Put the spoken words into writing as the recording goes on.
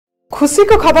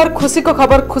खुशीको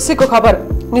खबर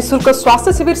निशुल्क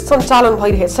स्वास्थ्य शिविर सञ्चालन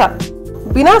भइरहेछ।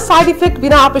 बिना साइड इफेक्ट,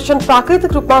 बिना अपरेसन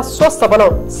प्राकृतिक रूपमा स्वस्थ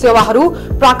बनाऊ। सेवाहरू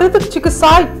प्राकृतिक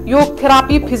चिकित्सा, योग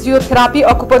थेरापी, फिजियोथेरापी,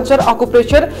 अकुपंचर,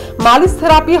 अकुप्रेशर, मालिश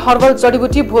थेरापी, हर्बल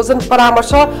जडीबुटी, भोजन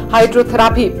परामर्श,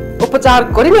 हाइड्रोथेरापी। उपचार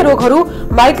गरिने रोगहरू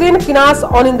माइग्रेन, पिनास,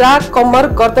 अनिन्द्रा, कम्मर,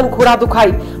 गर्दन, घुँडा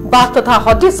दुखाइ, बाथ तथा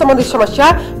हड्डी सम्बन्धी समस्या,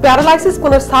 प्यारालाइसिस,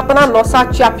 पुनर्स्थापना, नसा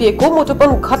च्यापिएको,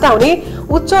 मोटोपन घटाउने,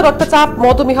 उच्च रक्तचाप,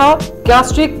 मधुमेह,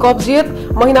 ग्यास्ट्रिक, कब्जियत,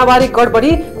 महिनावारी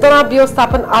गडबडी, तनाव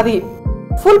व्यवस्थापन आदि।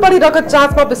 फुल बडी रगत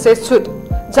जाँचमा विशेष छुट।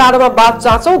 जाडोमा बाथ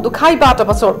जाँचौं, दुखाइबाट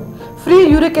बचौं। फ्री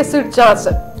युरिक एसिड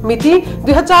जाँच। मिति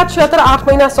 2076 8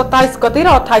 महिना 27 गते र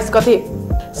 28 गते।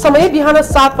 समय बिहान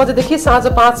 7 बजेदेखि साँझ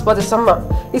 5 बजेसम्म।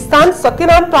 स्थान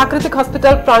सत्यनारायण प्राकृतिक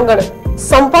हस्पिटल प्राङ्गण।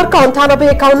 सम्पर्क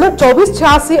 9851 24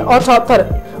 86 78,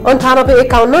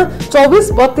 9851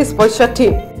 24 32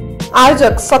 62।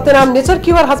 आयोजक Satyanarayan nature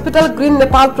cure hospital, green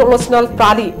Nepal promotional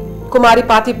प्राली, कुमारी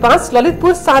पाटी 5,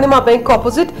 ललितपुर, सानेमा बैंकको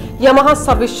अपोजिट, यमहा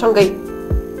सर्भिस सँगै।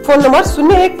 Phone number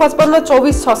 0155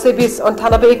 24 620,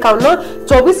 9851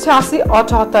 24 86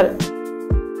 78।